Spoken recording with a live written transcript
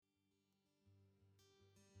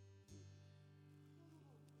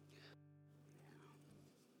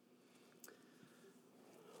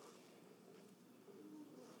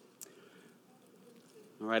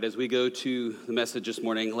All right, as we go to the message this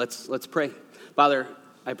morning, let's pray. Father,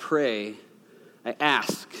 I pray, I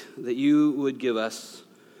ask that you would give us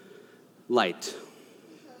light.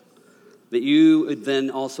 That you would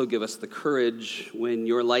then also give us the courage when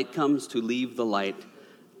your light comes to leave the light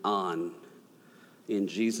on. In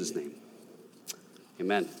Jesus' name,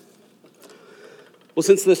 amen. Well,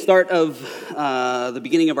 since the start of the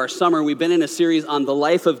beginning of our summer, we've been in a series on the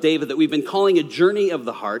life of David that we've been calling a journey of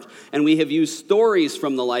the heart, and we have used stories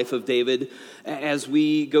from the life of David as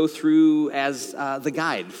we go through as the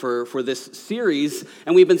guide for this series,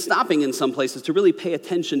 and we've been stopping in some places to really pay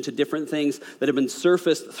attention to different things that have been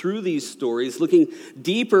surfaced through these stories, looking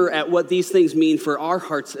deeper at what these things mean for our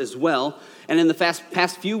hearts as well. And in the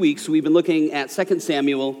past few weeks, we've been looking at 2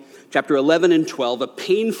 Samuel chapter 11 and 12, a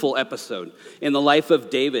painful episode in the life of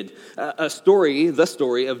David, the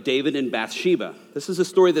story of David and Bathsheba. This is a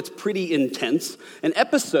story that's pretty intense, an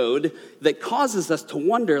episode that causes us to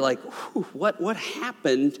wonder, what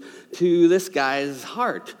happened to this guy's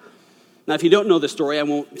heart? Now, if you don't know the story, I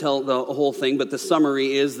won't tell the whole thing, but the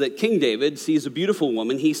summary is that King David sees a beautiful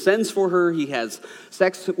woman. He sends for her, he has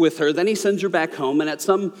sex with her, then he sends her back home, and at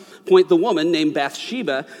some point the woman named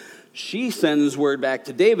Bathsheba, she sends word back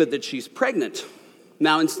to David that she's pregnant.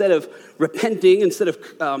 Now, instead of repenting, instead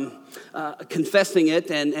of confessing it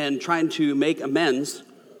and trying to make amends,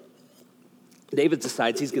 David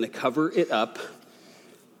decides he's going to cover it up.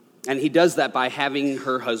 And he does that by having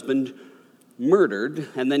her husband murdered.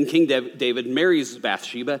 And then King David marries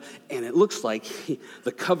Bathsheba, and it looks like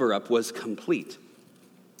the cover-up was complete.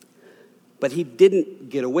 But he didn't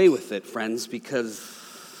get away with it, friends,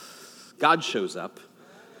 because God shows up.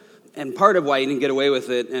 And part of why he didn't get away with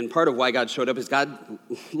it, and part of why God showed up, is God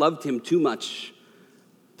loved him too much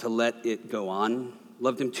to let it go on.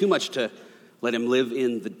 Loved him too much to let him live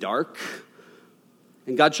in the dark.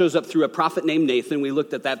 And God shows up through a prophet named Nathan. We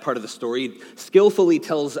looked at that part of the story. He skillfully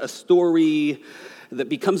tells a story that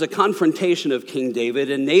becomes a confrontation of King David.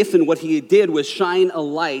 And Nathan, what he did was shine a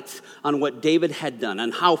light on what David had done,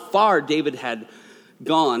 on how far David had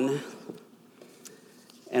gone.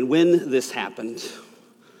 And when this happened,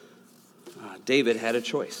 David had a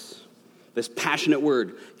choice. This passionate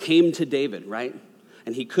word came to David, right?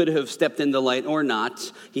 And he could have stepped in the light or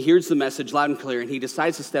not. He hears the message loud and clear, and he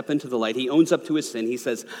decides to step into the light. He owns up to his sin. He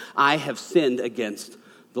says, I have sinned against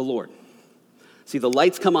the Lord. See, the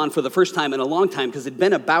lights come on for the first time in a long time, because it'd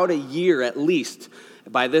been about a year at least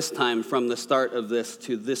by this time from the start of this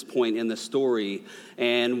to this point in the story.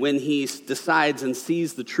 And when he decides and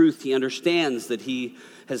sees the truth, he understands that he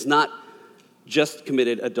has not just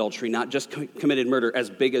committed adultery, not just committed murder, as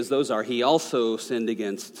big as those are. He also sinned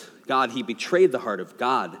against God. He betrayed the heart of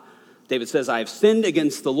God. David says, I have sinned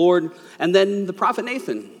against the Lord. And then the prophet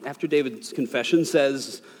Nathan, after David's confession,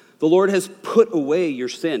 says, the Lord has put away your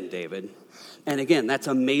sin, David. And again, that's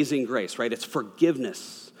amazing grace, right? It's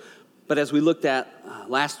forgiveness. But as we looked at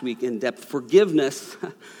last week in depth, forgiveness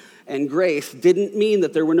and grace didn't mean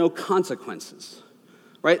that there were no consequences.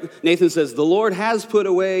 Right? Nathan says, the Lord has put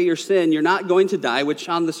away your sin. You're not going to die, which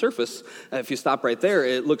on the surface, if you stop right there,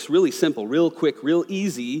 it looks really simple, real quick, real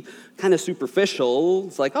easy, kind of superficial.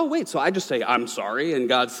 It's like, oh, wait, so I just say, I'm sorry. And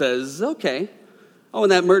God says, okay. Oh,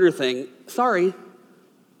 and that murder thing, sorry.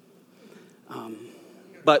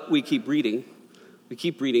 But we keep reading. We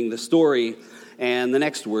keep reading the story. And the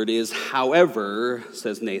next word is, however,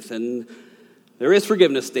 says Nathan, there is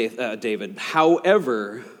forgiveness, David.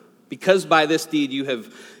 However, because by this deed you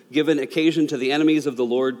have given occasion to the enemies of the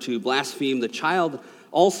Lord to blaspheme, the child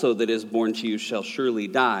also that is born to you shall surely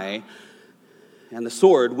die, and the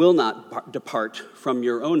sword will not depart from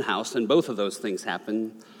your own house. And both of those things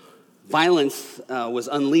happen. Violence was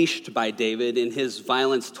unleashed by David in his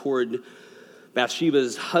violence toward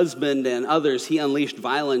Bathsheba's husband and others. He unleashed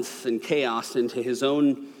violence and chaos into his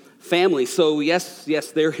own family. So yes,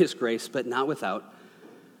 there is grace, but not without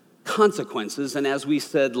consequences. And as we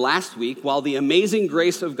said last week, while the amazing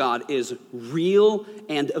grace of God is real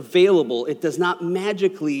and available, it does not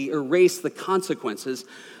magically erase the consequences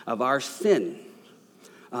of our sin.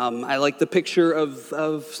 I like the picture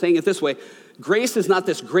of saying it this way. Grace is not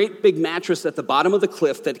this great big mattress at the bottom of the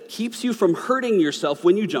cliff that keeps you from hurting yourself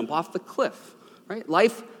when you jump off the cliff, right?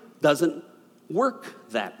 Life doesn't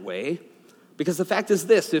work that way, because the fact is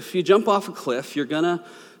this: if you jump off a cliff, you're going to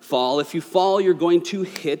fall. If you fall, you're going to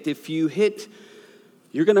hit. If you hit,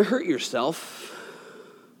 you're going to hurt yourself,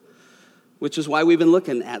 which is why we've been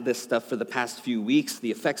looking at this stuff for the past few weeks, the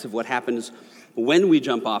effects of what happens when we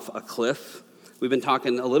jump off a cliff. We've been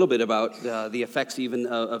talking a little bit about the effects even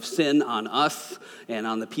of sin on us and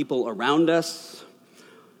on the people around us.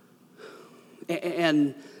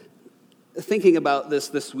 And thinking about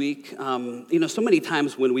this week, so many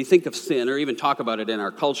times when we think of sin or even talk about it in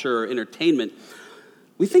our culture or entertainment,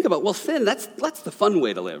 we think about, well, sin, that's the fun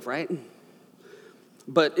way to live, right?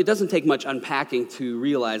 But it doesn't take much unpacking to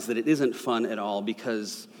realize that it isn't fun at all,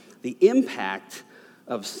 because the impact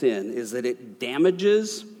of sin is that it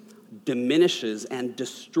damages, diminishes, and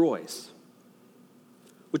destroys,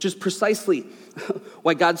 which is precisely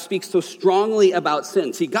why God speaks so strongly about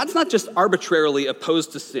sin. See, God's not just arbitrarily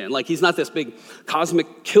opposed to sin. Like, he's not this big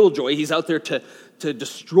cosmic killjoy. He's out there to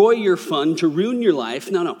destroy your fun, to ruin your life.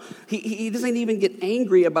 No. He doesn't even get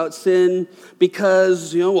angry about sin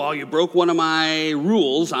because, you broke one of my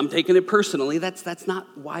rules. I'm taking it personally. That's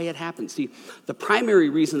not why it happens. See, the primary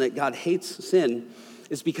reason that God hates sin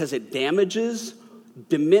is because it damages,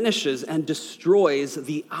 diminishes, and destroys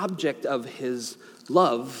the object of his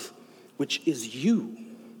love, which is you.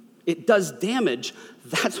 It does damage.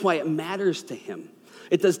 That's why it matters to him.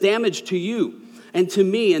 It does damage to you and to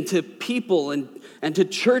me and to people and to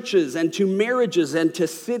churches and to marriages and to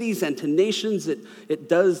cities and to nations. It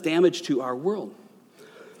does damage to our world.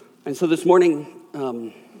 And so this morning,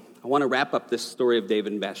 I want to wrap up this story of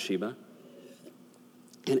David and Bathsheba.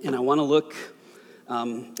 And I want to look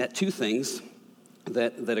at two things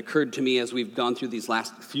that occurred to me as we've gone through these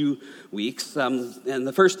last few weeks. And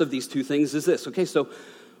the first of these two things is this. Okay, so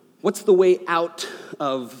what's the way out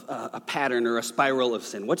of a pattern or a spiral of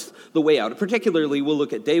sin? What's the way out? Particularly, we'll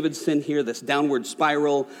look at David's sin here, this downward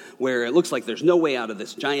spiral where it looks like there's no way out of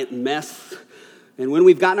this giant mess. And when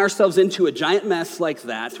we've gotten ourselves into a giant mess like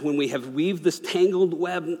that, when we have weaved this tangled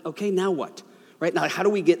web, okay, now what? Right now, how do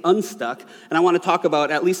we get unstuck? And I want to talk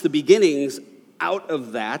about at least the beginnings out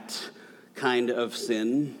of that kind of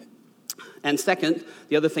sin. And second,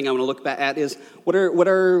 the other thing I want to look back at is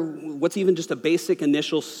what's even just a basic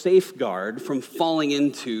initial safeguard from falling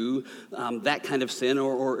into that kind of sin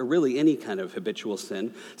or really any kind of habitual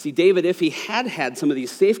sin. See, David, if he had some of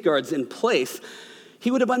these safeguards in place, he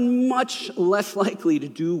would have been much less likely to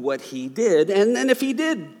do what he did. And then if he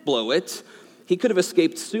did blow it, he could have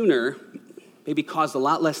escaped sooner, maybe caused a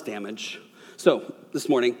lot less damage. So this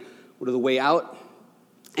morning, what are the way out?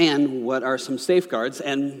 And what are some safeguards?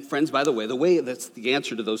 And friends, by the way, that's the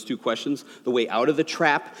answer to those two questions, the way out of the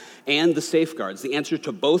trap and the safeguards. The answer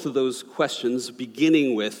to both of those questions,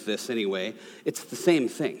 beginning with this anyway, it's the same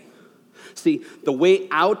thing. See, the way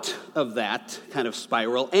out of that kind of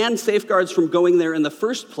spiral and safeguards from going there in the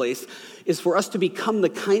first place is for us to become the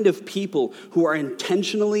kind of people who are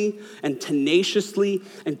intentionally and tenaciously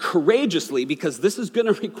and courageously, because this is going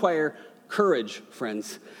to require courage,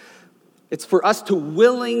 friends. It's for us to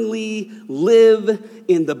willingly live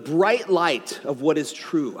in the bright light of what is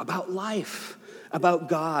true about life, about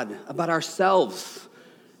God, about ourselves,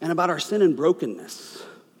 and about our sin and brokenness.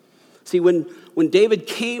 See, when Nathan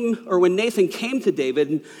came to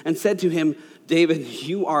David and said to him, David,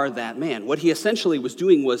 you are that man, what he essentially was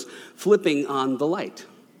doing was flipping on the light,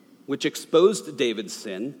 which exposed David's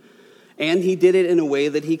sin. And he did it in a way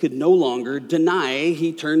that he could no longer deny.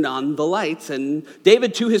 He turned on the lights. And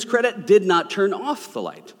David, to his credit, did not turn off the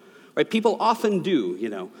light. Right? People often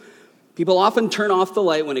do, People often turn off the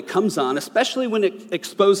light when it comes on, especially when it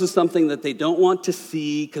exposes something that they don't want to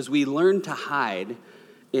see, because we learn to hide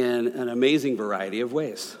in an amazing variety of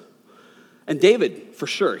ways. And David, for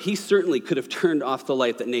sure, he certainly could have turned off the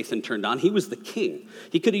light that Nathan turned on. He was the king.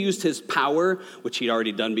 He could have used his power, which he'd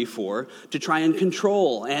already done before, to try and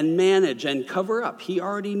control and manage and cover up. He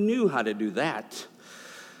already knew how to do that.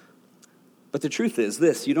 But the truth is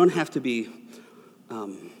this: you don't have to be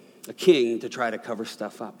a king to try to cover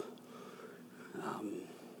stuff up.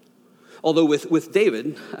 Although with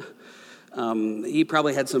David, he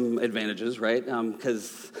probably had some advantages, right?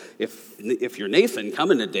 Because if you're Nathan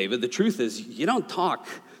coming to David, the truth is you don't talk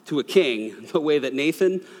to a king the way that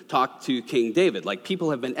Nathan talked to King David. Like,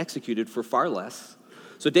 people have been executed for far less.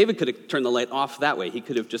 So David could have turned the light off that way. He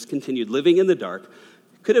could have just continued living in the dark,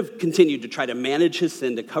 could have continued to try to manage his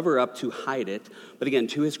sin, to cover up, to hide it. But again,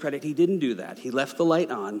 to his credit, he didn't do that. He left the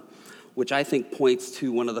light on, which I think points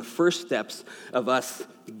to one of the first steps of us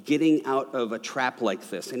getting out of a trap like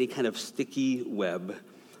this, any kind of sticky web.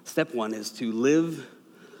 Step one is to live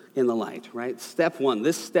in the light, right? Step one,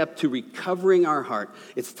 this step to recovering our heart,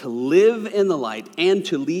 it's to live in the light and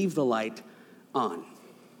to leave the light on.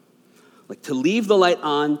 Like, to leave the light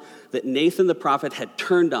on that Nathan the prophet had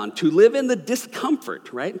turned on, to live in the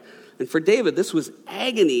discomfort, right? And for David, this was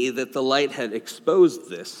agony that the light had exposed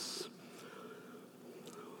this.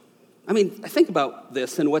 I mean, I think about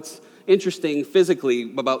this and what's interesting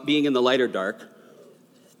physically about being in the light or dark.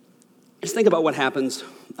 Just think about what happens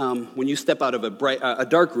when you step out of a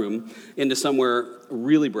dark room into somewhere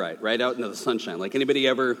really bright, right out into the sunshine. Like, anybody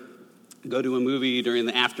ever go to a movie during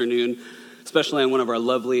the afternoon, especially on one of our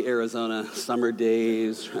lovely Arizona summer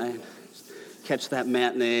days, right? Catch that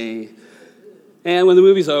matinee. And when the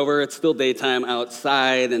movie's over, it's still daytime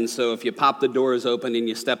outside, and so if you pop the doors open and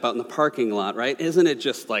you step out in the parking lot, right, isn't it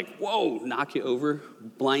just like, whoa, knock you over?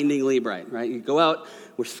 Blindingly bright, right? You go out,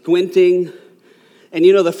 we're squinting, and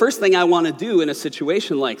the first thing I want to do in a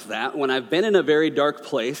situation like that, when I've been in a very dark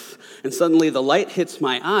place, and suddenly the light hits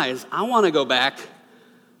my eyes, I want to go back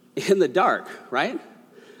in the dark, right?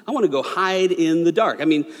 I want to go hide in the dark. I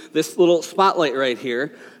mean, this little spotlight right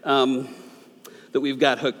here that we've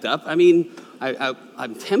got hooked up, I mean,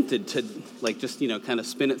 I'm tempted to just kind of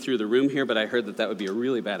spin it through the room here, but I heard that would be a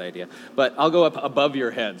really bad idea. But I'll go up above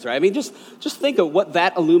your heads, right? I mean, just think of what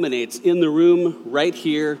that illuminates in the room right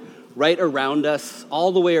here, right around us,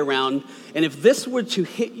 all the way around. And if this were to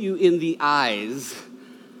hit you in the eyes,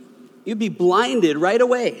 you'd be blinded right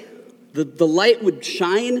away. The light would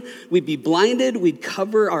shine, we'd be blinded, we'd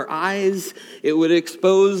cover our eyes, it would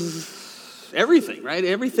expose everything, right?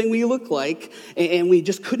 Everything we look like, and we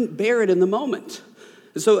just couldn't bear it in the moment.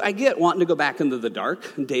 And so I get wanting to go back into the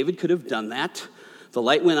dark, and David could have done that. The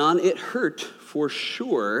light went on, it hurt for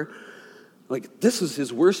sure. Like, this was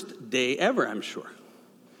his worst day ever, I'm sure.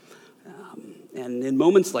 And in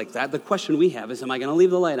moments like that, the question we have is, am I going to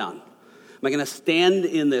leave the light on? Am I going to stand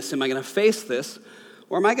in this? Am I going to face this?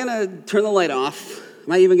 Or am I going to turn the light off?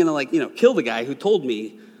 Am I even going to, kill the guy who told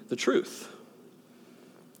me the truth?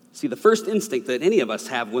 See, the first instinct that any of us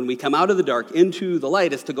have when we come out of the dark into the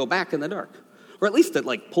light is to go back in the dark. Or at least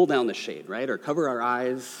to, pull down the shade, right? Or cover our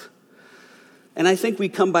eyes. And I think we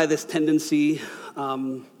come by this tendency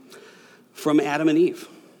from Adam and Eve.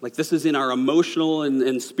 This is in our emotional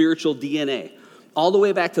and spiritual DNA. All the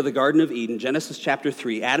way back to the Garden of Eden, Genesis chapter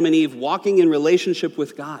 3, Adam and Eve walking in relationship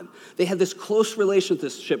with God. They had this close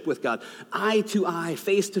relationship with God, eye to eye,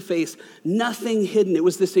 face to face, nothing hidden. It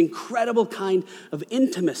was this incredible kind of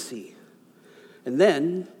intimacy. And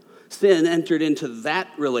then sin entered into that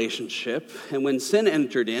relationship, and when sin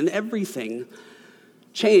entered in, everything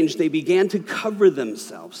changed. They began to cover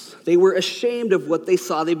themselves. They were ashamed of what they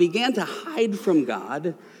saw. They began to hide from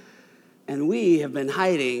God. And we have been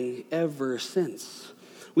hiding ever since.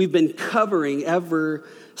 We've been covering ever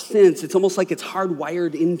since. It's almost like it's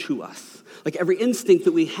hardwired into us. Like every instinct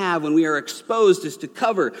that we have when we are exposed is to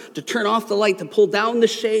cover, to turn off the light, to pull down the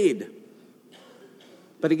shade.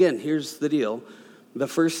 But again, here's the deal. The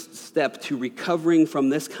first step to recovering from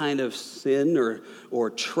this kind of sin or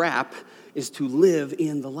trap is to live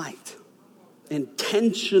in the light.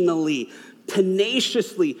 Intentionally,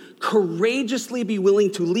 tenaciously, courageously be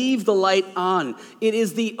willing to leave the light on. It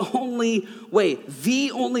is the only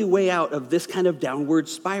way out of this kind of downward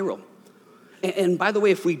spiral. And by the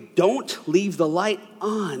way, if we don't leave the light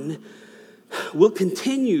on, we'll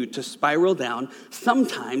continue to spiral down,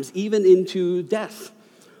 sometimes even into death.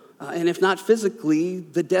 And if not physically,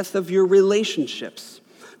 the death of your relationships,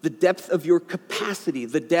 the depth of your capacity,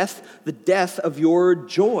 the death of your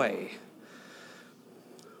joy.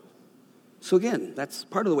 So again, that's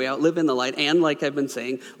part of the way out, live in the light. And like I've been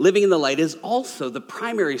saying, living in the light is also the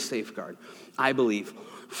primary safeguard, I believe,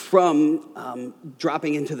 from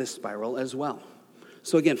dropping into this spiral as well.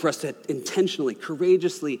 So again, for us to intentionally,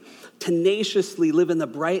 courageously, tenaciously live in the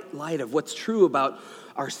bright light of what's true about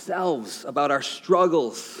ourselves, about our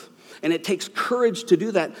struggles. And it takes courage to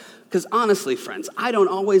do that, because honestly, friends, I don't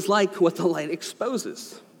always like what the light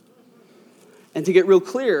exposes. And to get real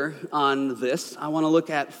clear on this, I want to look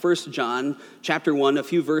at 1 John chapter 1, a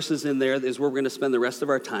few verses in there is where we're going to spend the rest of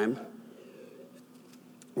our time.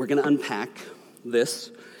 We're going to unpack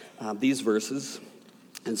these verses.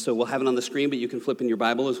 And so we'll have it on the screen, but you can flip in your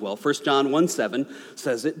Bible as well. 1 John 1:7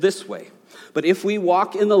 says it this way. But if we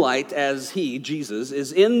walk in the light as he, Jesus,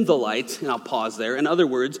 is in the light, and I'll pause there. In other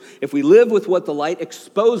words, if we live with what the light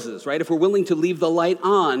exposes, right? If we're willing to leave the light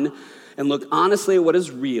on and look honestly at what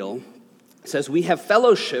is real, it says, we have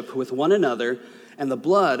fellowship with one another, and the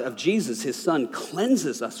blood of Jesus, his son,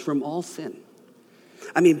 cleanses us from all sin.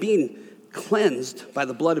 I mean, being cleansed by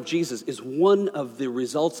the blood of Jesus is one of the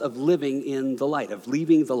results of living in the light, of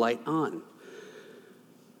leaving the light on.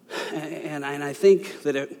 And I think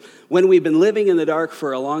that when we've been living in the dark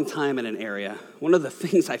for a long time in an area, one of the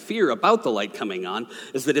things I fear about the light coming on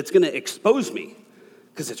is that it's going to expose me,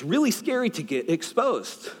 because it's really scary to get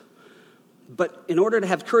exposed. But in order to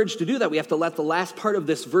have courage to do that, we have to let the last part of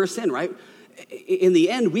this verse in, right? in the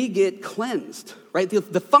end, we get cleansed, right?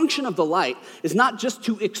 The function of the light is not just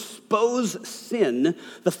to expose sin.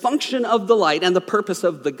 The function of the light and the purpose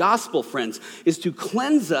of the gospel, friends, is to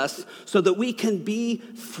cleanse us so that we can be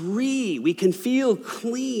free. We can feel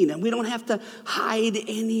clean, and we don't have to hide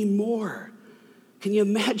anymore. Can you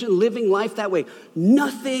imagine living life that way?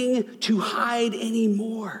 Nothing to hide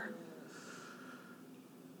anymore.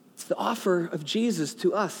 It's the offer of Jesus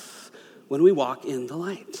to us when we walk in the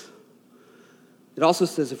light. It also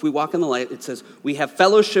says if we walk in the light, it says we have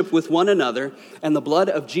fellowship with one another, and the blood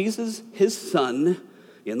of Jesus, his son,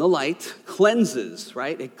 in the light cleanses,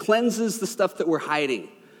 right? It cleanses the stuff that we're hiding.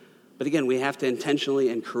 But again, we have to intentionally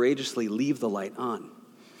and courageously leave the light on.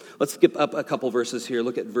 Let's skip up a couple verses here.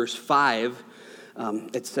 Look at verse 5.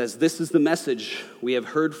 It says, this is the message we have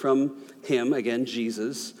heard from him, again,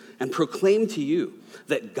 Jesus, and proclaim to you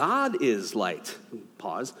that God is light.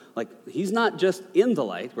 Pause. Like, he's not just in the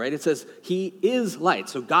light, right? It says he is light.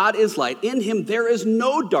 So God is light. In him, there is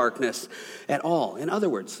no darkness at all. In other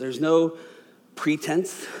words, there's no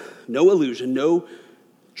pretense, no illusion, no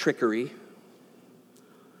trickery.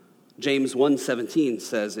 James 1:17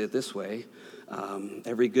 says it this way,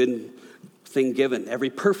 every good thing given, every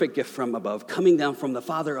perfect gift from above, coming down from the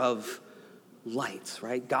Father of lights,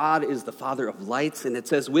 right? God is the Father of lights, and it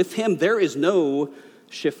says with him there is no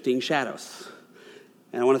shifting shadows.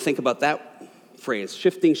 And I want to think about that phrase,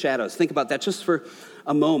 shifting shadows. Think about that just for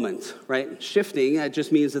a moment, right? Shifting, it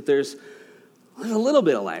just means that there's a little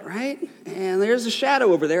bit of light, right? And there's a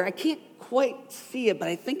shadow over there. I can't quite see it, but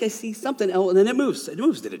I think I see something. Oh, and then it moves. It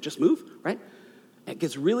moves. Did it just move, right? It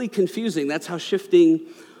gets really confusing. That's how shifting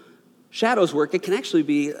shadows work. It can actually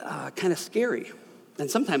be kind of scary.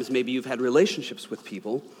 And sometimes maybe you've had relationships with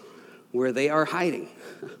people where they are hiding.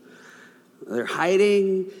 They're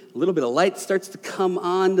hiding. A little bit of light starts to come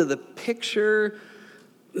onto the picture.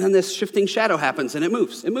 And then this shifting shadow happens, and it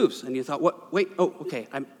moves. It moves. And you thought, what? Wait, oh, okay.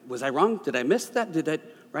 Was I wrong? Did I miss that?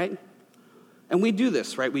 Right? And we do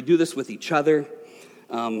this, right? We do this with each other.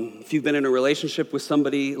 If you've been in a relationship with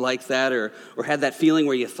somebody like that or had that feeling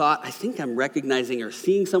where you thought, I think I'm recognizing or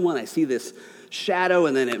seeing someone, I see this shadow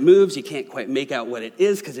and then it moves, you can't quite make out what it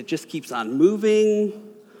is because it just keeps on moving.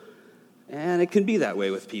 And it can be that way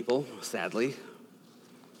with people, sadly.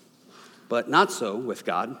 But not so with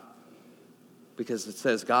God, because it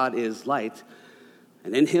says God is light,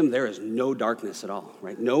 and in him there is no darkness at all,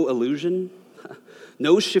 right? No illusion,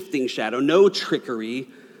 no shifting shadow, no trickery.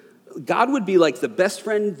 God would be like the best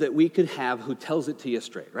friend that we could have who tells it to you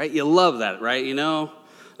straight, right? You love that, right? You know?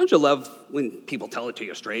 Don't you love when people tell it to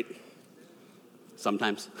you straight?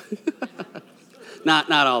 Sometimes.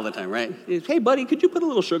 Not all the time, right? Hey, buddy, could you put a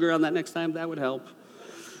little sugar on that next time? That would help.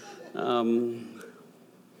 But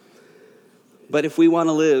if we want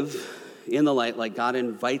to live in the light like God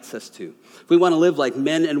invites us to, if we want to live like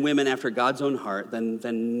men and women after God's own heart,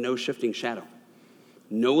 then no shifting shadow.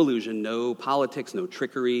 No illusion, no politics, no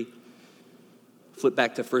trickery. Flip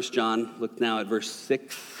back to 1 John. Look now at verse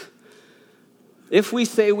 6. If we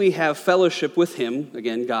say we have fellowship with him,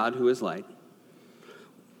 again, God who is light,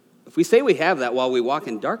 if we say we have that while we walk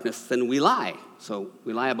in darkness, then we lie. So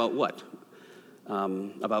we lie about what?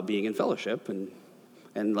 About being in fellowship. And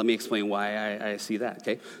let me explain why I see that,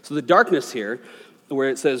 okay? So the darkness here, where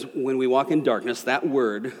it says when we walk in darkness, that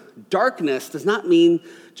word, darkness does not mean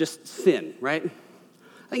just sin, right?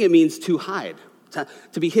 I think it means to hide,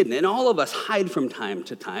 to be hidden. And all of us hide from time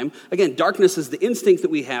to time. Again, darkness is the instinct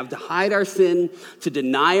that we have to hide our sin, to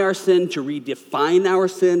deny our sin, to redefine our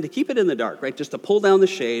sin, to keep it in the dark, right? Just to pull down the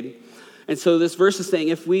shade. And so this verse is saying,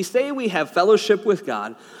 if we say we have fellowship with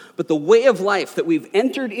God, but the way of life that we've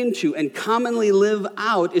entered into and commonly live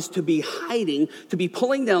out is to be hiding, to be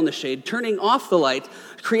pulling down the shade, turning off the light,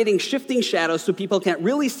 creating shifting shadows so people can't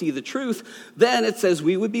really see the truth, then it says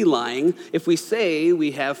we would be lying if we say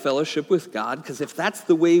we have fellowship with God, because if that's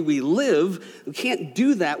the way we live, we can't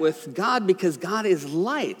do that with God because God is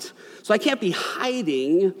light. So I can't be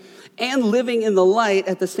hiding and living in the light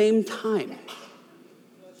at the same time.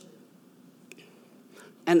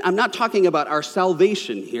 And I'm not talking about our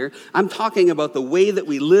salvation here. I'm talking about the way that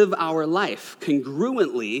we live our life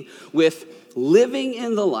congruently with living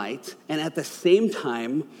in the light and at the same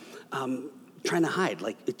time trying to hide.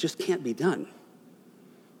 Like, it just can't be done.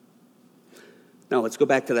 Now, let's go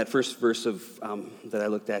back to that first verse of that I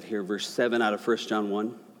looked at here, verse 7 out of 1 John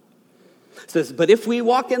 1. It says, but if we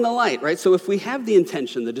walk in the light, right? So if we have the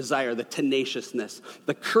intention, the desire, the tenaciousness,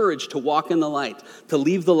 the courage to walk in the light, to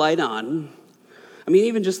leave the light on, I mean,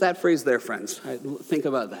 even just that phrase there, friends, right? Think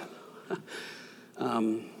about that.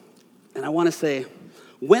 And I want to say,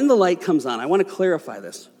 when the light comes on, I want to clarify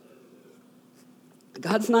this.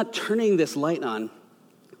 God's not turning this light on.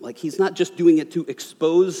 Like, he's not just doing it to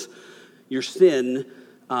expose your sin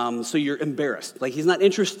so you're embarrassed. Like, he's not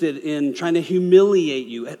interested in trying to humiliate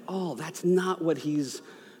you at all. That's not what he's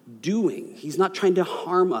doing. He's not trying to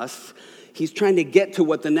harm us. He's trying to get to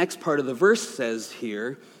what the next part of the verse says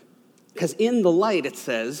here. Because in the light, it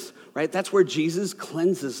says, right, that's where Jesus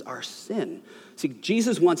cleanses our sin. See,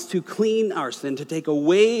 Jesus wants to clean our sin, to take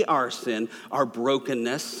away our sin, our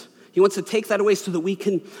brokenness. He wants to take that away so that we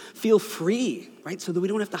can feel free, right? So that we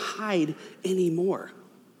don't have to hide anymore.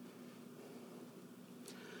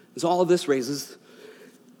 So all of this raises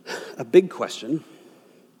a big question.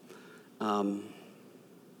 Do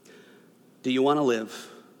you want to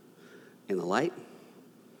live in the light?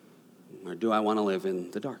 Or do I want to live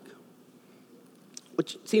in the dark?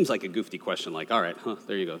 Which seems like a goofy question, like, all right,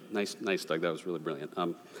 there you go. Nice, Doug, that was really brilliant.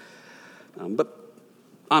 But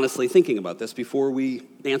honestly, thinking about this, before we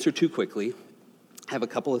answer too quickly, I have a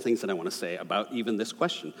couple of things that I want to say about even this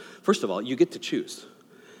question. First of all, you get to choose.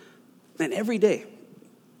 And every day,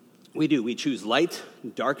 we choose light,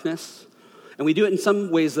 darkness, and we do it in some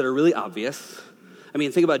ways that are really obvious. I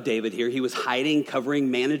mean, think about David here. He was hiding, covering,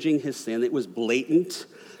 managing his sin. It was blatant.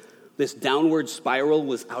 This downward spiral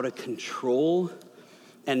was out of control.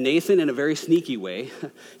 And Nathan, in a very sneaky way,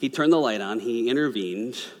 he turned the light on. He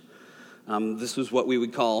intervened. This was what we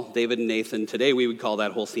would call, David and Nathan, today we would call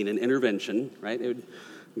that whole scene an intervention, right?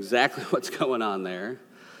 Exactly what's going on there.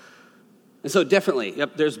 And so definitely,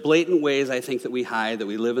 there's blatant ways I think that we hide, that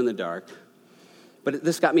we live in the dark. But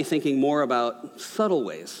this got me thinking more about subtle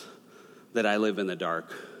ways that I live in the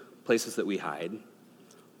dark, places that we hide.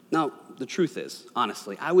 Now, the truth is,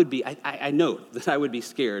 honestly, I know that I would be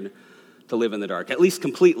scared to live in the dark, at least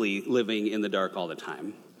completely living in the dark all the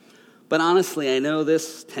time. But honestly, I know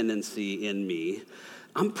this tendency in me.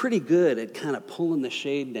 I'm pretty good at kind of pulling the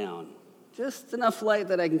shade down. Just enough light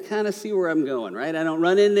that I can kind of see where I'm going, right? I don't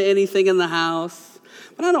run into anything in the house,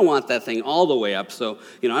 but I don't want that thing all the way up. So,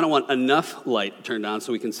 I don't want enough light turned on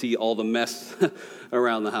so we can see all the mess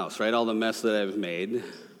around the house, right? All the mess that I've made.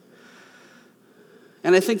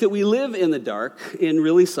 And I think that we live in the dark in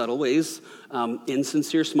really subtle ways.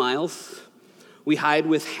 Insincere smiles. We hide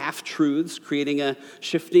with half-truths, creating a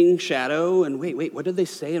shifting shadow. And wait, what did they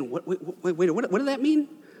say? And what did that mean?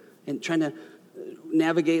 And trying to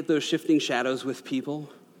navigate those shifting shadows with people.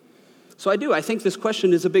 So I think this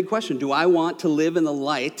question is a big question. Do I want to live in the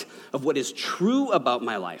light of what is true about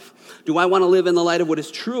my life? Do I want to live in the light of what is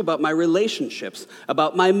true about my relationships,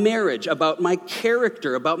 about my marriage, about my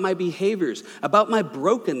character, about my behaviors, about my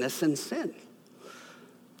brokenness and sin?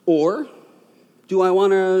 Or do I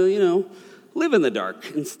want to, live in the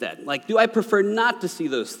dark instead? Like, do I prefer not to see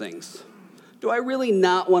those things? Do I really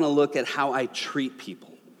not want to look at how I treat people?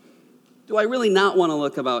 Do I really not want to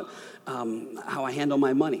look about how I handle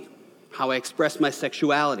my money, how I express my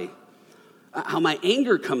sexuality, how my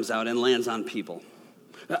anger comes out and lands on people,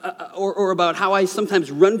 or about how I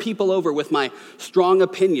sometimes run people over with my strong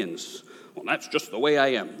opinions? Well, that's just the way I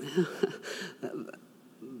am.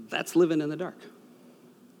 That's living in the dark.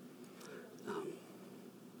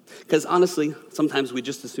 Because honestly, sometimes we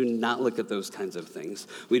just as soon not look at those kinds of things.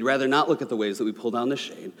 We'd rather not look at the ways that we pull down the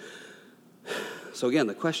shade. So again,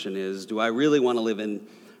 the question is, do I really want to live in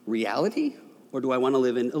reality, or do I want to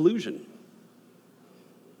live in illusion?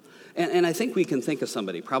 And I think we can think of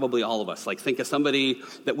somebody, probably all of us, like think of somebody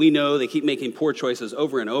that we know, they keep making poor choices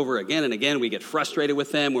over and over again and again. We get frustrated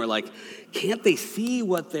with them. We're like, can't they see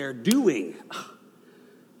what they're doing?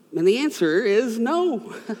 And the answer is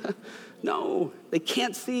no. No, they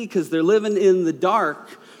can't see because they're living in the dark.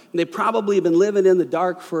 And they've probably been living in the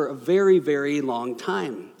dark for a very, very long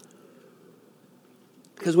time.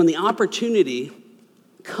 Because when the opportunity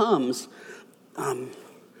comes, and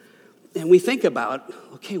we think about,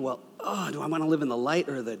 okay, well, do I want to live in the light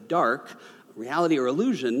or the dark, reality or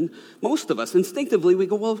illusion? Most of us, instinctively, we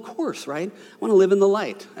go, well, of course, right? I want to live in the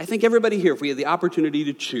light. I think everybody here, if we had the opportunity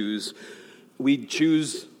to choose, we'd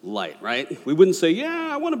choose light, right? We wouldn't say, yeah,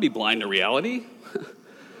 I want to be blind to reality.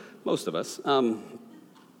 Most of us.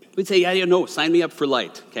 We'd say, yeah, no, sign me up for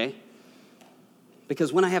light, okay?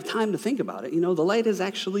 Because when I have time to think about it, the light is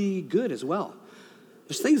actually good as well.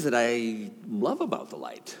 There's things that I love about the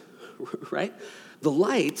light, right? The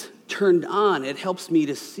light turned on, it helps me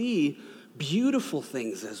to see beautiful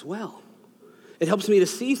things as well. It helps me to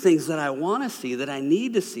see things that I want to see, that I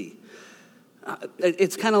need to see.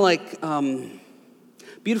 It's kind of like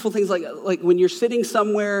beautiful things like when you're sitting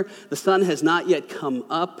somewhere, the sun has not yet come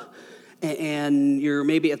up, and you're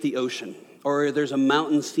maybe at the ocean, or there's a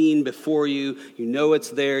mountain scene before you. You know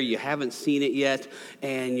it's there, you haven't seen it yet,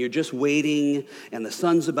 and you're just waiting, and the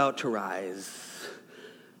sun's about to rise.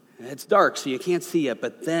 It's dark, so you can't see it,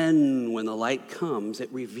 but then when the light comes,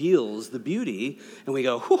 it reveals the beauty, and we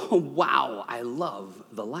go, oh, wow, I love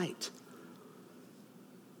the light.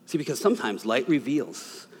 See, because sometimes light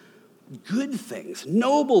reveals good things,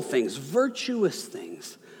 noble things, virtuous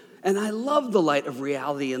things. And I love the light of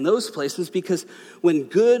reality in those places because when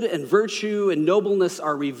good and virtue and nobleness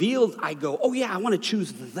are revealed, I go, oh yeah, I want to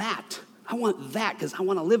choose that. I want that because I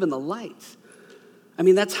want to live in the light. I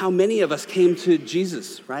mean, that's how many of us came to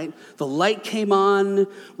Jesus, right? The light came on.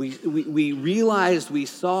 We realized, we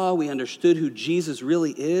saw, we understood who Jesus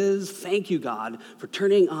really is. Thank you, God, for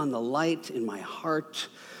turning on the light in my heart.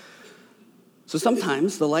 So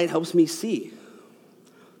sometimes the light helps me see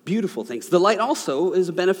beautiful things. The light also is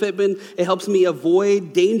a benefit when it helps me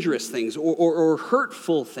avoid dangerous things or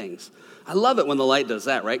hurtful things. I love it when the light does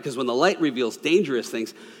that, right? Because when the light reveals dangerous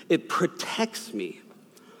things, it protects me.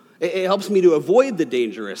 It helps me to avoid the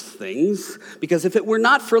dangerous things, because if it were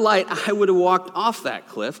not for light, I would have walked off that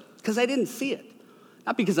cliff because I didn't see it.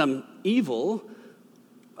 Not because I'm evil.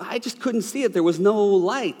 I just couldn't see it. There was no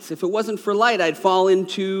light. If it wasn't for light, I'd fall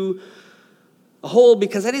into a hole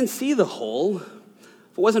because I didn't see the hole.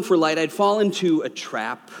 If it wasn't for light, I'd fall into a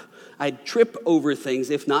trap. I'd trip over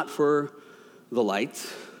things if not for the light.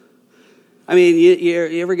 I mean,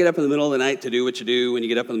 you ever get up in the middle of the night to do what you do when you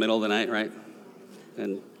get up in the middle of the night, right?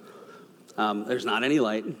 And there's not any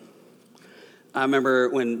light. I remember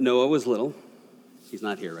when Noah was little. He's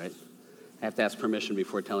not here, right? I have to ask permission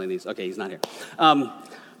before telling these. Okay, he's not here.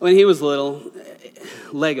 When he was little,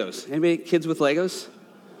 Legos. Anybody kids with Legos?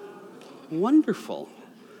 Wonderful.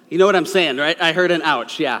 You know what I'm saying, right? I heard an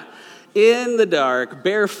ouch, yeah. In the dark,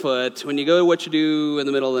 barefoot, when you go to what you do in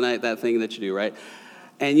the middle of the night, that thing that you do, right?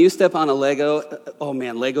 And you step on a Lego, oh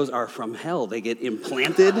man, Legos are from hell. They get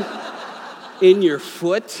implanted in your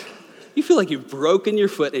foot. You feel like you've broken your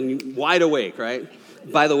foot and you're wide awake, right?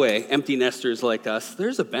 By the way, empty nesters like us,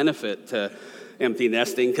 there's a benefit to empty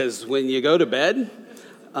nesting because when you go to bed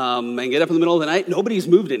and get up in the middle of the night, nobody's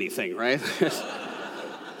moved anything, right?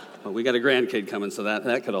 Well, we got a grandkid coming, so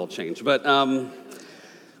that could all change. But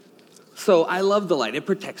so I love the light. It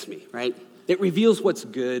protects me, right? It reveals what's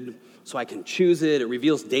good so I can choose it. It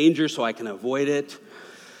reveals danger so I can avoid it.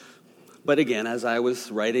 But again, as I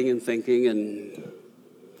was writing and thinking, and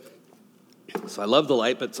so I love the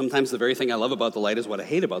light, but sometimes the very thing I love about the light is what I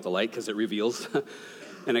hate about the light because it reveals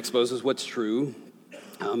and exposes what's true.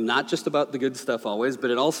 Not just about the good stuff always,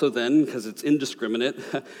 but it also then, because it's indiscriminate,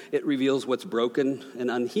 it reveals what's broken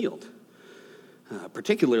and unhealed,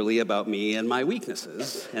 particularly about me and my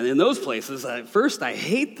weaknesses. And in those places, first I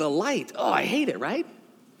hate the light. Oh, I hate it, right?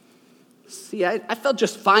 See, I felt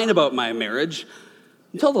just fine about my marriage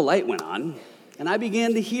until the light went on, and I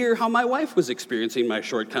began to hear how my wife was experiencing my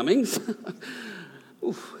shortcomings.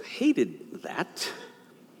 Oof, hated that.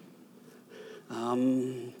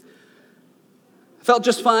 I felt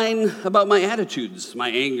just fine about my attitudes, my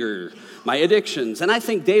anger, my addictions. And I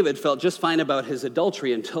think David felt just fine about his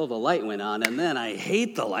adultery until the light went on. And then I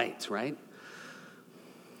hate the light, right?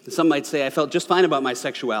 Some might say I felt just fine about my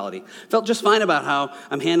sexuality. Felt just fine about how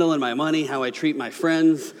I'm handling my money, how I treat my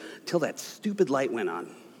friends, till that stupid light went on.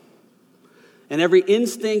 And every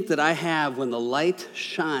instinct that I have when the light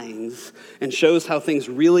shines and shows how things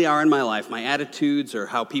really are in my life, my attitudes or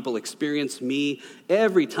how people experience me,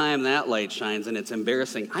 every time that light shines and it's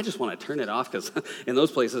embarrassing, I just want to turn it off because in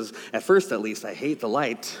those places, at first at least, I hate the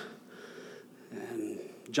light. And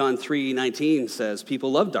John 3:19 says,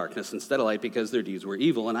 people love darkness instead of light because their deeds were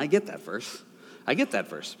evil. And I get that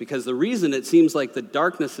verse. Because the reason it seems like the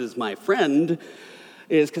darkness is my friend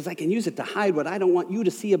is because I can use it to hide what I don't want you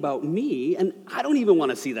to see about me, and I don't even want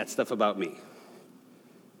to see that stuff about me.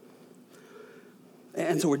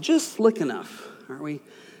 And so we're just slick enough, aren't we?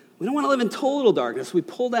 We don't want to live in total darkness. We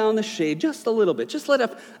pull down the shade just a little bit. Just let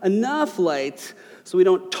up enough light so we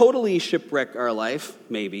don't totally shipwreck our life,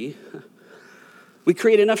 maybe. We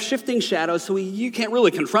create enough shifting shadows so you can't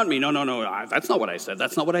really confront me. No, that's not what I said.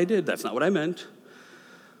 That's not what I did. That's not what I meant.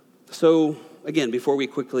 So again, before we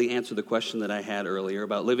quickly answer the question that I had earlier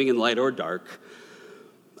about living in light or dark,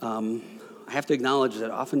 I have to acknowledge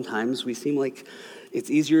that oftentimes we seem like it's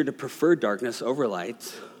easier to prefer darkness over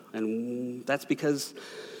light, and that's because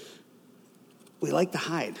we like to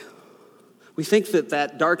hide. We think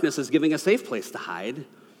that darkness is giving a safe place to hide,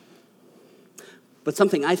 but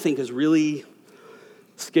something I think is really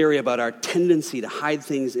scary about our tendency to hide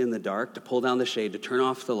things in the dark, to pull down the shade, to turn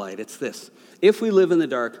off the light, it's this. If we live in the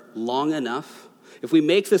dark long enough, if we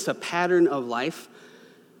make this a pattern of life,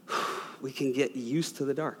 we can get used to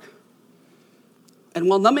the dark. And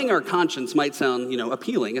while numbing our conscience might sound,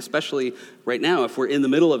 appealing, especially right now if we're in the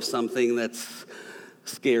middle of something that's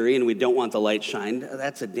scary and we don't want the light shined,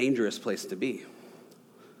 that's a dangerous place to be.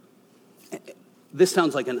 This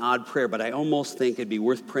sounds like an odd prayer, but I almost think it'd be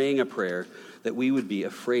worth praying a prayer that we would be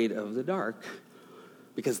afraid of the dark,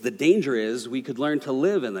 because the danger is we could learn to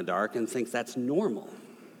live in the dark and think that's normal.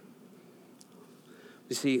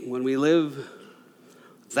 You see, when we live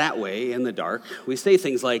that way in the dark, we say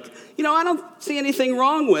things like, I don't see anything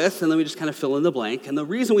wrong with, and then we just kind of fill in the blank. And the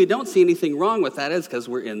reason we don't see anything wrong with that is because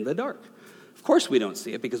we're in the dark. Of course we don't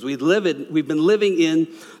see it, because we've been living in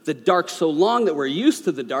the dark so long that we're used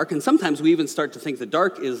to the dark, and sometimes we even start to think the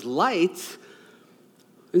dark is light.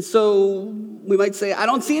 And so we might say, I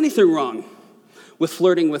don't see anything wrong with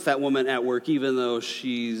flirting with that woman at work, even though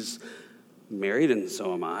she's married and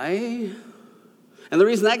so am I. And the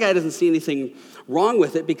reason that guy doesn't see anything wrong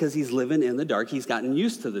with it, because he's living in the dark. He's gotten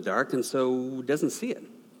used to the dark, and so doesn't see it.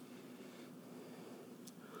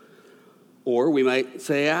 Or we might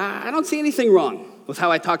say, I don't see anything wrong with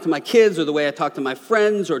how I talk to my kids, or the way I talk to my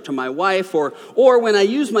friends, or to my wife, or when I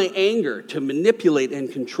use my anger to manipulate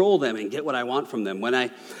and control them and get what I want from them, when I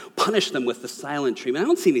punish them with the silent treatment. I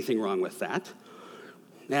don't see anything wrong with that.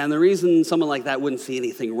 And the reason someone like that wouldn't see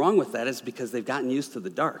anything wrong with that is because they've gotten used to the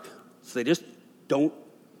dark. So they just don't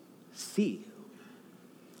see.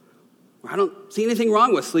 Or I don't see anything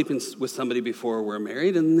wrong with sleeping with somebody before we're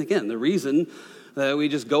married. And again, the reason that we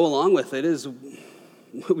just go along with it is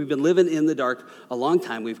we've been living in the dark a long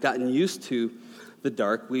time. We've gotten used to the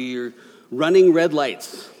dark. We're running red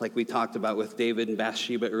lights, like we talked about with David and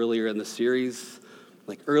Bathsheba earlier in the series.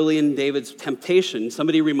 Like early in David's temptation,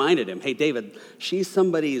 somebody reminded him, hey, David, she's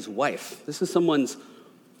somebody's wife. This is someone's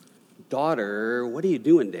daughter. What are you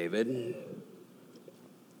doing, David?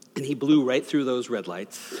 And he blew right through those red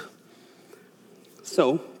lights.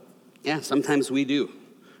 So, yeah, sometimes we do,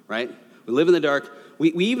 right? We live in the dark.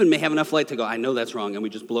 We even may have enough light to go, I know that's wrong, and we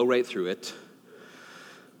just blow right through it.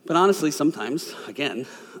 But honestly, sometimes, again,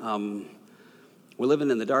 we're living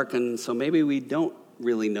in the dark, and so maybe we don't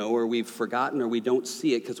really know, or we've forgotten, or we don't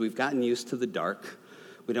see it because we've gotten used to the dark.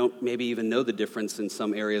 We don't maybe even know the difference in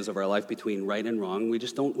some areas of our life between right and wrong. We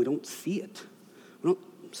don't see it. We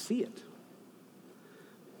don't see it.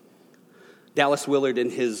 Dallas Willard, in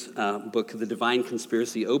his book, The Divine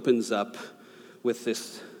Conspiracy, opens the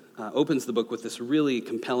book with this really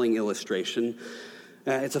compelling illustration.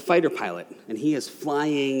 It's a fighter pilot, and he is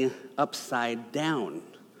flying upside down.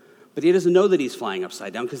 But he doesn't know that he's flying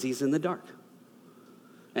upside down because he's in the dark.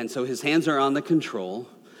 And so his hands are on the control,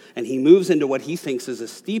 and he moves into what he thinks is a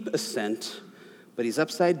steep ascent, but he's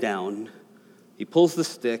upside down. He pulls the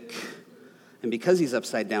stick, and because he's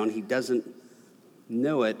upside down, he doesn't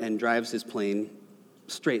know it and drives his plane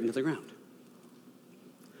straight into the ground.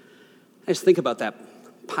 I just think about that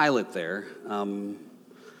pilot there and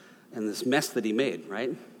this mess that he made,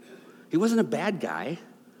 right? He wasn't a bad guy.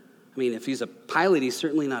 I mean, if he's a pilot, he's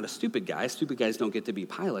certainly not a stupid guy. Stupid guys don't get to be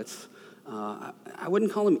pilots. I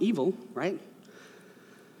wouldn't call him evil, right?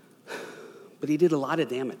 But he did a lot of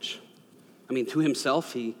damage. I mean, to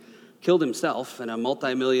himself, he killed himself, and a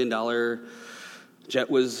multi-million-dollar jet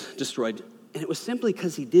was destroyed. And it was simply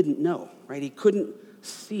because he didn't know, right? He couldn't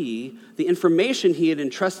see the information he had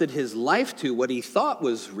entrusted his life to, what he thought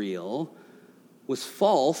was real, was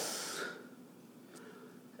false.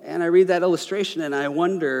 And I read that illustration, and I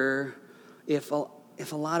wonder if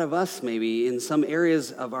a lot of us maybe in some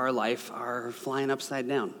areas of our life are flying upside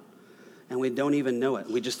down, and we don't even know it.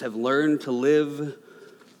 We just have learned to live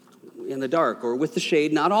in the dark or with the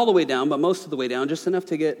shade, not all the way down, but most of the way down, just enough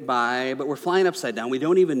to get by, but we're flying upside down. We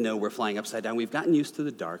don't even know we're flying upside down. We've gotten used to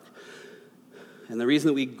the dark. And the reason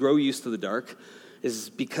that we grow used to the dark is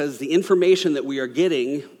because the information that we are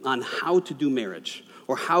getting on how to do marriage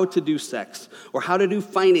or how to do sex or how to do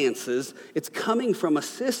finances, it's coming from a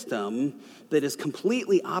system that is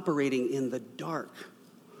completely operating in the dark.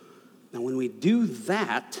 Now, when we do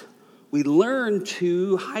that, we learn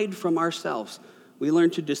to hide from ourselves. We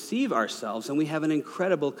learn to deceive ourselves, and we have an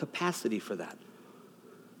incredible capacity for that.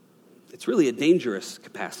 It's really a dangerous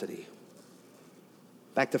capacity.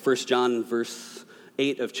 Back to 1 John verse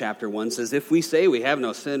 8 of chapter 1 says, if we say we have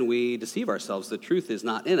no sin, we deceive ourselves. The truth is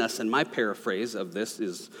not in us. And my paraphrase of this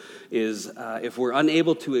is if we're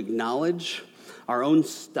unable to acknowledge our own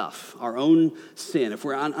stuff, our own sin, if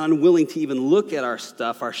we're unwilling to even look at our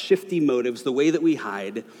stuff, our shifty motives, the way that we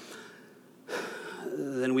hide,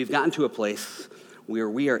 then we've gotten to a place where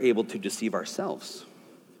we are able to deceive ourselves.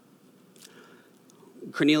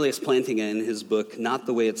 Cornelius Plantinga, in his book, Not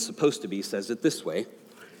the Way It's Supposed to Be, says it this way: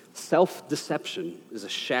 self-deception is a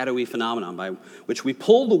shadowy phenomenon by which we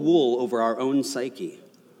pull the wool over our own psyche.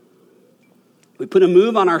 We put a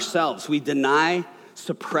move on ourselves. We deny,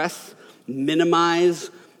 suppress, minimize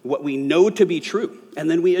what we know to be true, and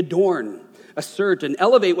then we adorn, assert, and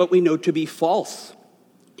elevate what we know to be false.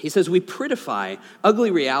 He says we prettify ugly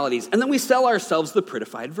realities, and then we sell ourselves the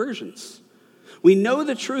prettified versions. We know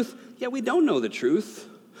the truth, yet we don't know the truth.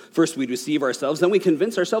 First we deceive ourselves, then we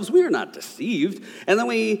convince ourselves we are not deceived, and then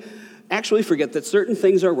we actually forget that certain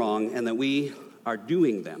things are wrong and that we are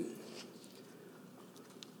doing them.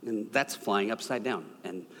 And that's flying upside down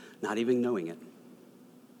and not even knowing it.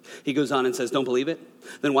 He goes on and says, don't believe it?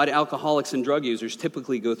 Then why do alcoholics and drug users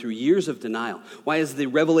typically go through years of denial? Why is the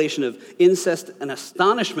revelation of incest an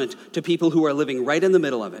astonishment to people who are living right in the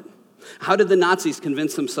middle of it? How did the Nazis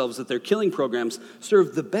convince themselves that their killing programs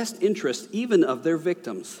served the best interest even of their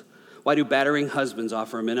victims? Why do battering husbands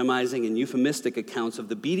offer minimizing and euphemistic accounts of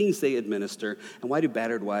the beatings they administer? And why do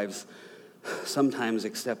battered wives sometimes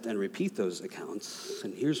accept and repeat those accounts?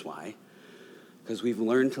 And here's why. Because we've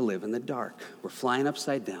learned to live in the dark. We're flying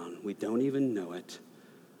upside down. We don't even know it.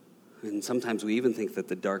 And sometimes we even think that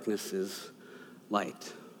the darkness is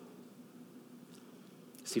light.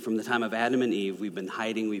 See, from the time of Adam and Eve, we've been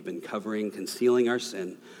hiding, we've been covering, concealing our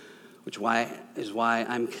sin, which is why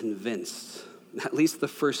I'm convinced, at least the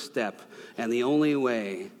first step and the only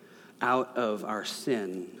way out of our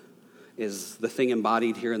sin is the thing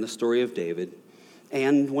embodied here in the story of David.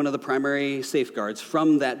 And one of the primary safeguards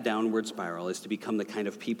from that downward spiral is to become the kind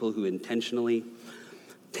of people who intentionally,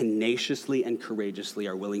 tenaciously, and courageously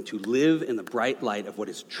are willing to live in the bright light of what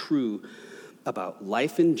is true about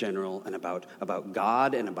life in general and about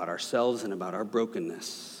God and about ourselves and about our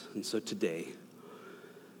brokenness. And so today,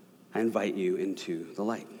 I invite you into the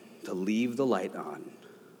light, to leave the light on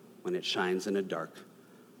when it shines in a dark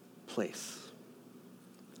place.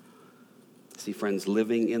 See, friends,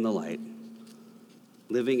 living in the light,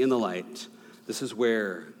 this is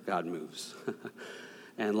where God moves.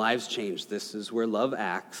 And lives change. This is where love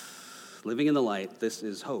acts. Living in the light, this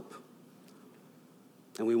is hope.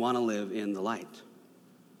 And we want to live in the light.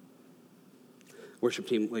 Worship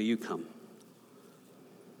team, will you come?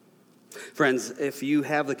 Friends, if you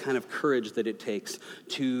have the kind of courage that it takes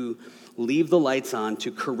to leave the lights on,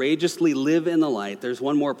 to courageously live in the light, there's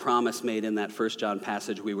one more promise made in that 1 John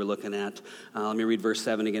passage we were looking at. Let me read verse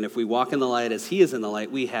 7 again. If we walk in the light as he is in the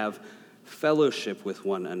light, we have fellowship with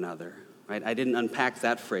one another. Right? I didn't unpack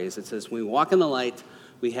that phrase. It says, when we walk in the light,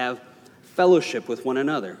 we have fellowship with one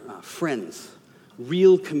another. Friends,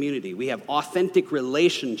 real community. We have authentic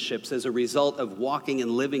relationships as a result of walking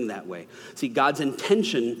and living that way. See, God's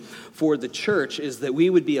intention for the church is that we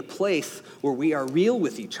would be a place where we are real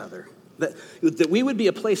with each other. That we would be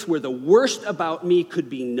a place where the worst about me could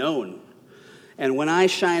be known. And when I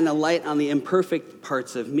shine a light on the imperfect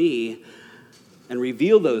parts of me and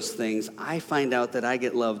reveal those things, I find out that I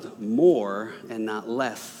get loved more and not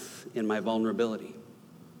less in my vulnerability.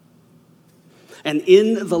 And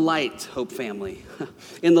in the light, Hope Family,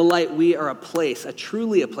 in the light, we are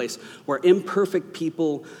truly a place where imperfect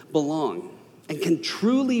people belong and can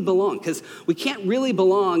truly belong. Because we can't really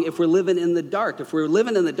belong if we're living in the dark. If we're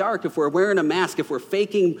living in the dark, if we're wearing a mask, if we're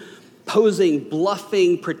faking, posing,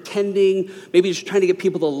 bluffing, pretending, maybe just trying to get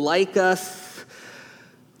people to like us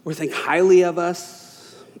or think highly of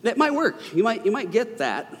us, it might work. You might get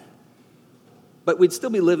that. But we'd still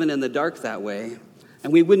be living in the dark that way.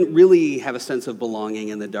 And we wouldn't really have a sense of belonging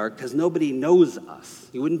in the dark because nobody knows us.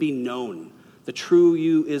 You wouldn't be known. The true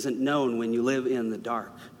you isn't known when you live in the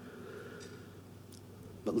dark.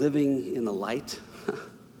 But living in the light,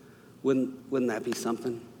 wouldn't that be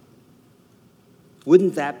something?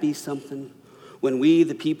 Wouldn't that be something? When we,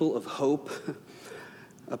 the people of hope,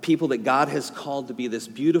 a people that God has called to be this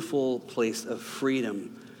beautiful place of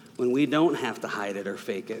freedom, when we don't have to hide it or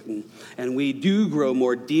fake it, and we do grow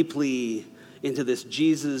more deeply into this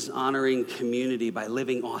Jesus-honoring community by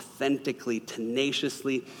living authentically,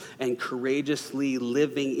 tenaciously, and courageously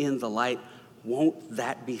living in the light, won't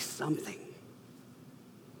that be something?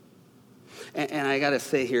 And I got to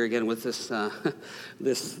say here again with this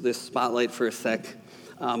this spotlight for a sec,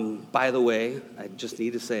 by the way, I just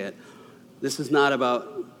need to say it, this is not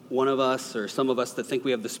about one of us or some of us that think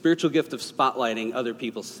we have the spiritual gift of spotlighting other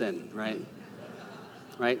people's sin, right?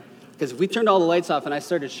 Right? Because if we turned all the lights off and I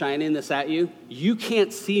started shining this at you, you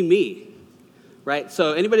can't see me, right?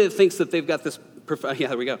 So anybody that thinks that they've got this,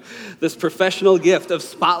 this professional gift of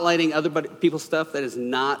spotlighting other people's stuff, that is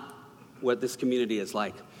not what this community is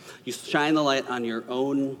like. You shine the light on your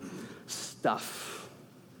own stuff.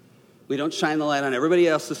 We don't shine the light on everybody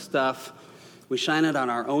else's stuff. We shine it on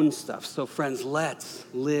our own stuff. So friends, let's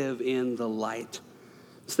live in the light.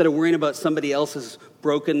 Instead of worrying about somebody else's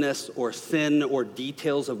brokenness or sin or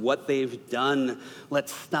details of what they've done,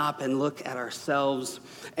 let's stop and look at ourselves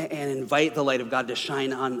and invite the light of God to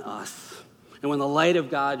shine on us. And when the light of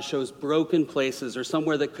God shows broken places or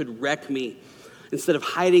somewhere that could wreck me, instead of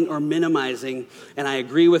hiding or minimizing, and I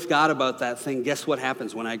agree with God about that thing, guess what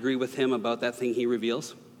happens when I agree with him about that thing he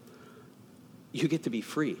reveals? You get to be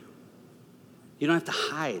free. You don't have to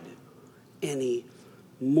hide anymore.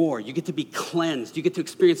 You get to be cleansed. You get to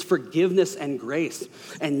experience forgiveness and grace.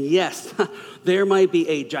 And yes, there might be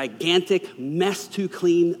a gigantic mess to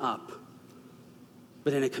clean up.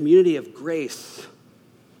 But in a community of grace,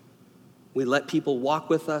 we let people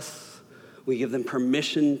walk with us. We give them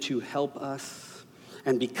permission to help us.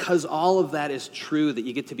 And because all of that is true, that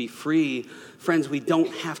you get to be free, friends, we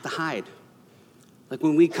don't have to hide. Like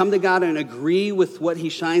when we come to God and agree with what he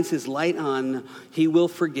shines his light on, he will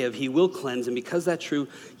forgive, he will cleanse. And because that's true,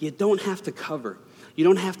 you don't have to cover. You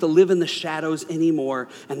don't have to live in the shadows anymore.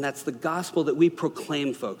 And that's the gospel that we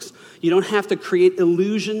proclaim, folks. You don't have to create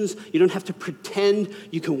illusions. You don't have to pretend.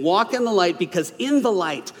 You can walk in the light because in the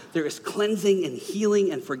light, there is cleansing and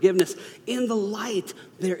healing and forgiveness. In the light,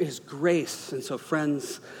 there is grace. And so,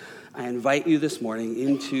 friends, I invite you this morning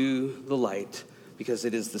into the light because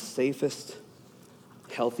it is the safest,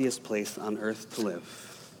 healthiest place on earth to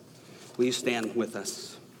live. Will you stand with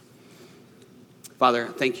us? Father,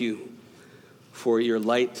 thank you for your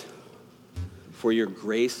light, for your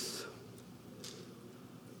grace,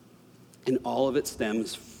 and all of it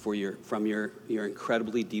stems from your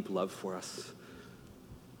incredibly deep love for us.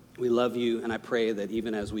 We love you, and I pray that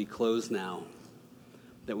even as we close now,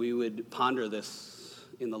 that we would ponder this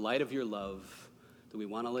in the light of your love. Do we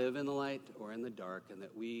want to live in the light or in the dark? And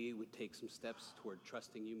that we would take some steps toward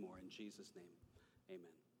trusting you more. In Jesus' name,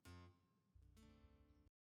 amen.